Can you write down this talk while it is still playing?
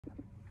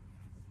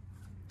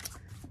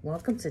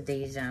Welcome to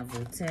Deja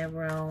Vu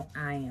Tarot.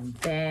 I am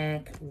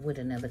back with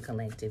another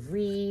collective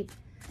read.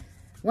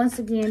 Once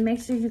again,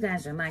 make sure you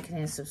guys are liking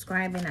and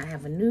subscribing. I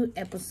have a new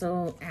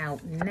episode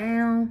out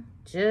now.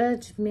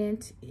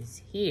 Judgment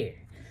is here.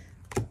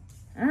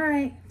 All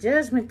right,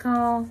 Judgment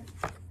call.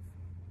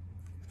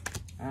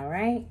 All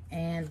right,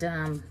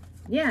 and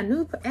yeah,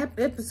 new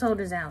episode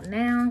is out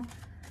now.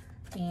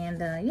 And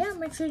yeah,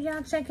 make sure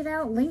y'all check it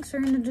out. Links are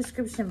in the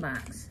description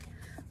box.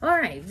 All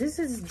right, this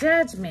is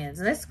Judgment.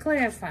 Let's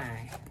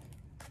clarify.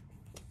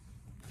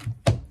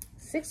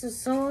 Six of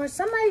Swords.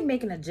 Somebody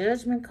making a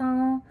judgment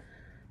call.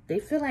 They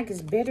feel like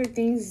it's better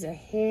things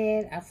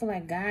ahead. I feel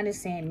like God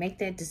is saying make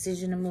that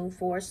decision to move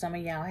forward. Some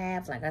of y'all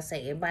have. Like I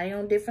say, everybody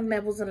on different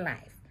levels of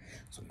life.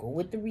 So go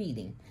with the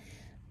reading.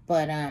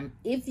 But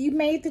if you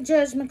made the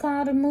judgment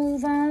call to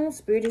move on,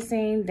 Spirit is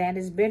saying that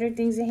is better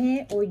things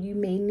ahead, or you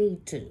may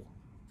need to.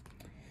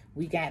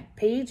 We got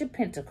Page of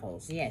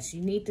Pentacles. Yes,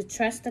 you need to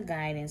trust the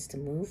guidance to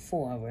move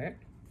forward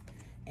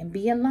and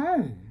be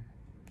alone.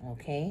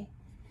 Okay?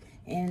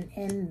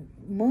 And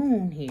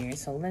Moon here.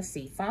 So let's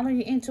see. Follow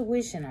your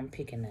intuition I'm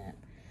picking up.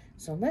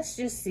 So let's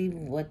just see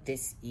what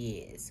this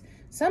is.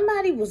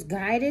 Somebody was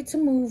guided to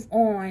move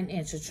on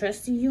and to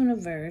trust the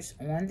universe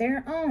on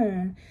their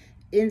own.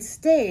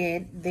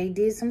 Instead, they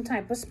did some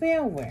type of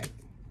spell work.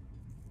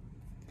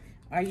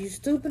 Are you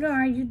stupid or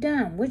are you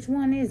dumb? Which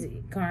one is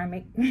it,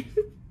 Karmic?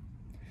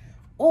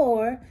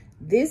 Or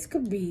this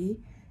could be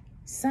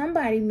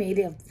somebody made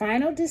a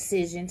final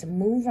decision to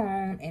move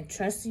on and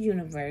trust the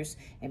universe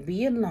and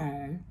be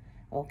alone.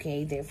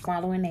 Okay, they're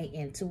following their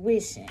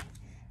intuition.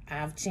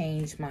 I've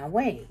changed my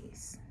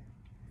ways.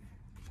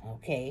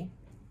 Okay.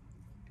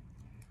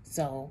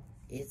 So,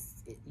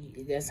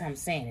 that's what I'm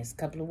saying. It's a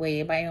couple of ways.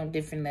 Everybody on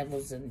different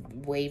levels and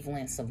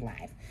wavelengths of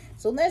life.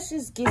 So, let's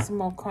just get some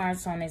more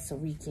cards on it so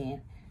we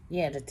can,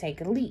 to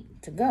take a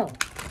leap, to go.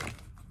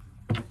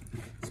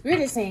 Spirit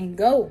is saying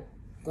go.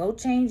 Go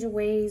change your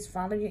ways.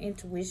 Follow your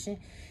intuition.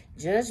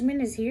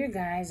 Judgment is here,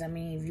 guys. I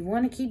mean, if you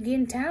want to keep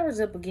getting towers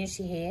up against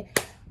your head,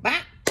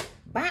 bop,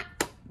 bop,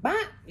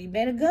 bop, you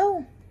better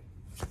go.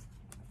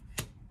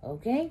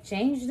 Okay?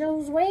 Change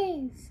those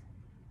ways.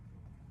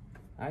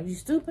 Are you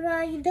stupid or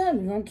are you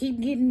dumb? You going to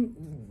keep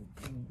getting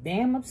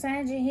bam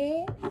upside your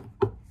head?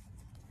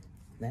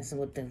 That's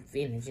what the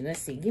energy.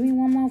 Let's see. Give me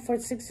one more for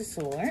Six of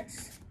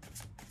Swords.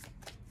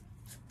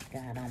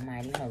 God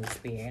Almighty, Holy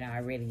Spirit. I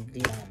already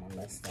did all my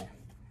little stuff.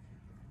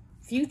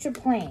 Future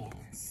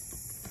plans.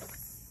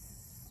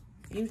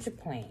 Future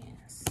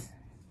plans.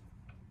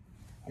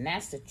 And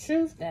that's the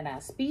truth that I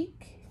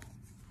speak.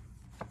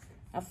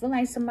 I feel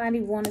like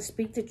somebody want to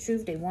speak the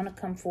truth. They want to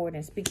come forward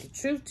and speak the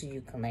truth to you,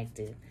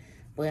 collective.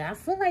 But I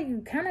feel like you're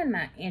kind of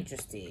not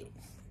interested.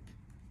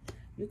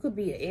 You could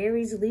be an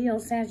Aries, Leo,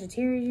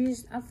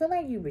 Sagittarius. I feel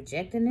like you're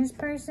rejecting this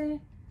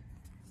person.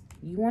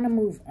 You want to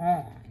move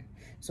on.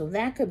 So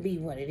that could be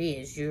what it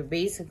is. You're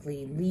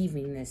basically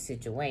leaving this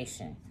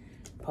situation.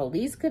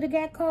 Police could have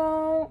got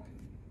called.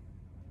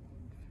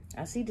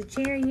 I see the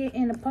Chariot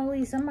and the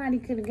police. Somebody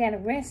could have got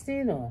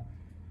arrested or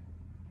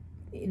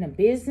in a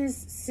business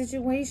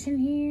situation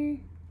here.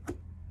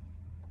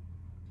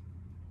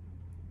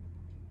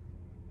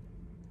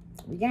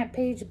 We got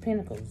Page of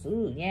Pentacles.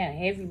 Ooh, yeah,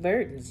 heavy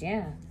burdens,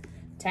 yeah.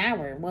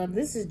 Tower. Well,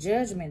 this is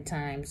judgment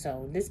time,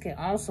 so this could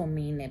also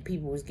mean that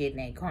people was getting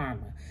their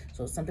karma.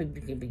 So some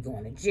people could be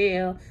going to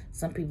jail.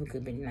 Some people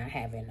could be not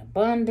having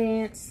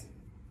abundance.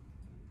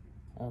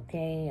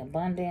 Okay,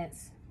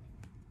 abundance.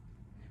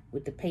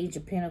 With the Page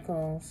of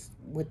Pentacles.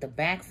 With the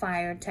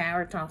backfire.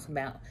 Tower talks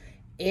about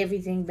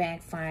everything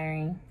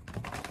backfiring.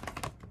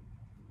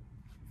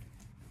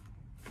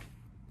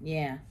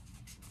 Yeah.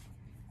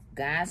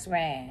 God's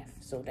wrath.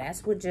 So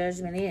that's what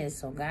judgment is.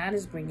 So God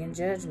is bringing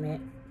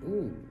judgment.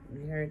 Ooh,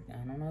 you heard,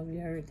 I don't know if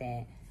you heard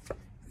that.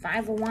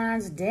 Five of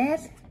Wands,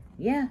 death.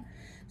 Yeah.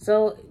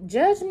 So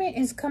judgment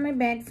is coming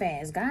back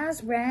fast.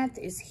 God's wrath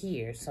is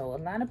here. So a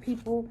lot of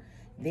people,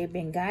 they've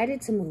been guided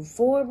to move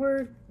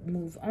forward,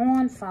 move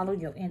on, follow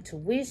your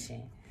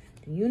intuition.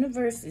 The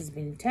universe has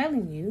been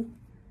telling you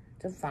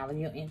to follow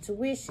your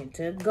intuition,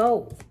 to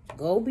go.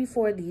 Go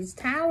before these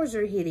towers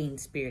are hitting,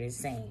 Spirit is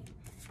saying.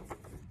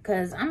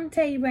 Because I'm going to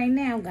tell you right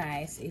now,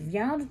 guys, if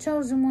y'all the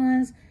chosen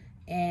ones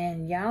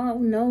and y'all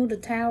know the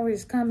tower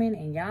is coming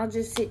and y'all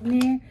just sitting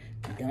there,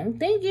 don't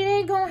think it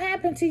ain't going to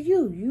happen to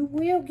you. You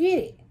will get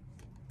it.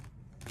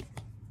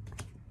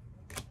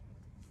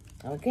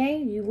 Okay?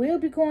 You will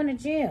be going to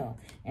jail.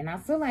 And I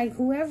feel like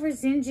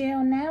whoever's in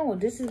jail now, well,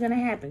 this is going to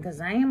happen because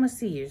I am a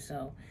seer.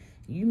 So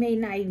you may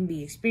not even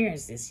be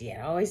experienced this yet.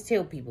 I always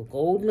tell people,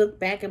 go look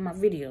back at my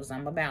videos.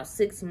 I'm about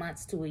 6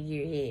 months to a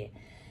year ahead.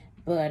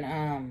 But,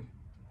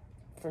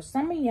 for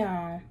some of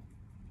y'all,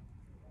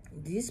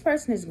 this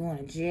person is going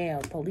to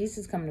jail. Police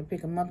is coming to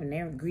pick them up and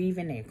they're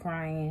grieving, they're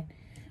crying.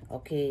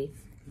 Okay,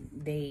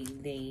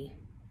 they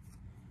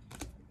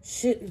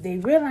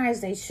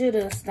realize they should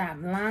have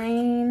stopped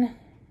lying.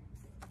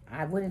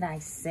 What did I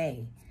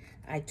say?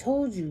 I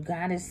told you,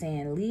 God is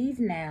saying, leave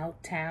now.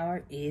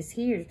 Tower is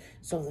here.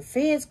 So the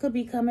feds could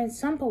be coming.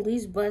 Some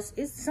police bus.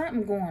 It's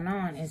something going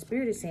on. And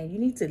Spirit is saying, you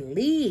need to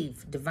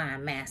leave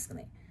divine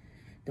masculine,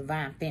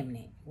 divine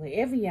feminine,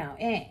 wherever y'all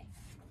at.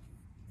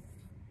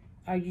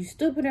 Are you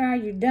stupid or are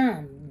you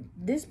dumb?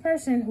 This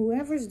person,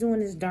 whoever's doing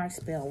this dark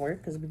spell work,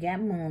 because we got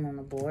moon on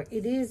the board,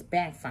 it is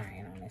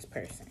backfiring on this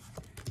person.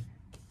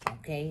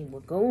 Okay,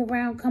 we'll go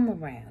around, come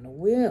around. It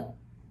will.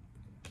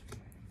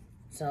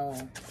 So,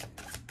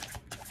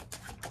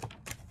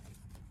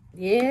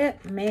 yeah,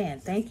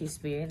 man, thank you,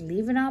 Spirit.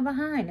 Leave it all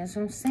behind. That's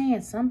what I'm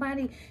saying.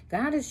 Somebody,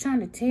 God is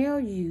trying to tell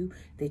you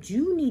that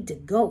you need to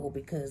go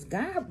because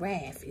God's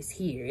wrath is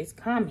here. It's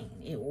coming.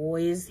 It or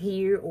is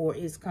here or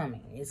is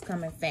coming. It's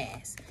coming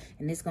fast.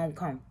 And it's going to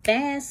come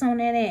fast on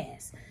that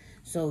ass.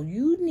 So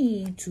you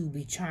need to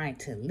be trying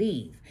to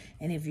leave.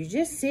 And if you're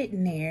just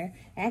sitting there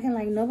acting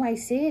like nobody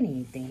said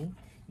anything,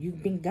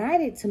 you've been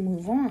guided to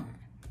move on.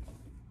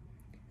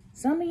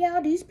 Some of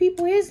y'all, these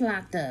people is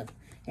locked up.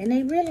 And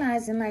they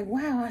realizing like,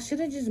 wow, I should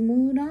have just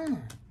moved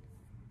on.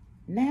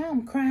 Now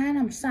I'm crying,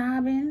 I'm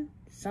sobbing.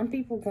 Some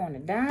people going to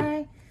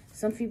die.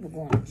 Some people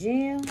going to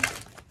jail.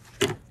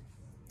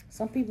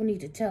 Some people need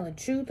to tell the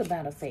truth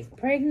about a fake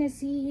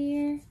pregnancy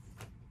here.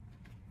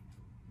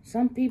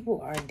 Some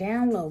people are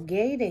down low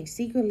gay. They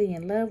secretly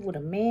in love with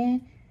a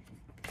man.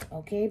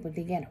 Okay, but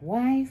they got a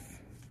wife.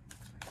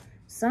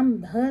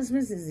 Some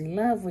husbands is in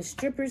love with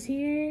strippers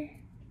here.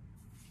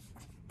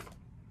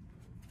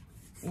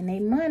 And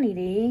they money,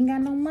 they ain't got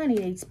no money.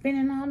 They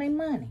spending all their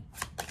money.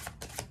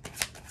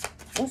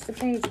 What's the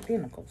Page of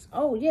Pentacles?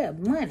 Oh, yeah,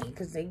 money.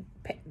 Because they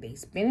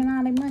spending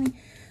all their money.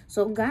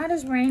 So God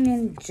is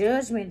raining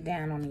judgment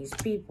down on these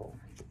people.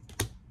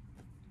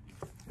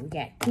 We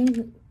got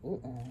King...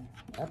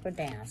 up or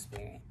down,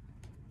 Spirit.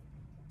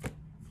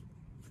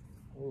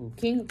 Ooh,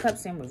 King of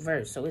Cups in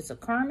reverse. So it's a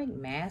karmic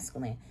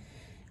masculine.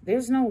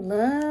 There's no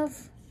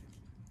love.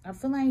 I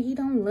feel like he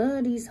don't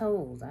love these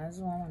hoes. That's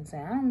what I want to say.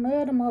 I don't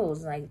love them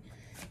hoes. Like...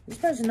 this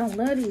person don't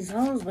love these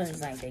hoes, but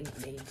it's like they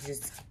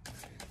just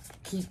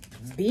keep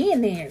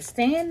being there,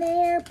 staying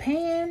there,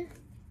 paying.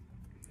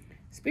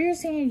 Spirit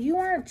saying you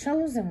aren't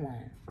chosen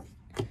one.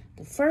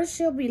 The first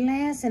shall be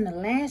last and the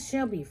last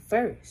shall be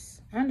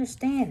first.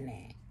 Understand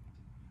that.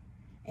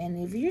 And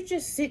if you're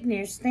just sitting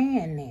there,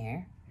 staying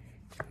there,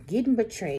 getting betrayed,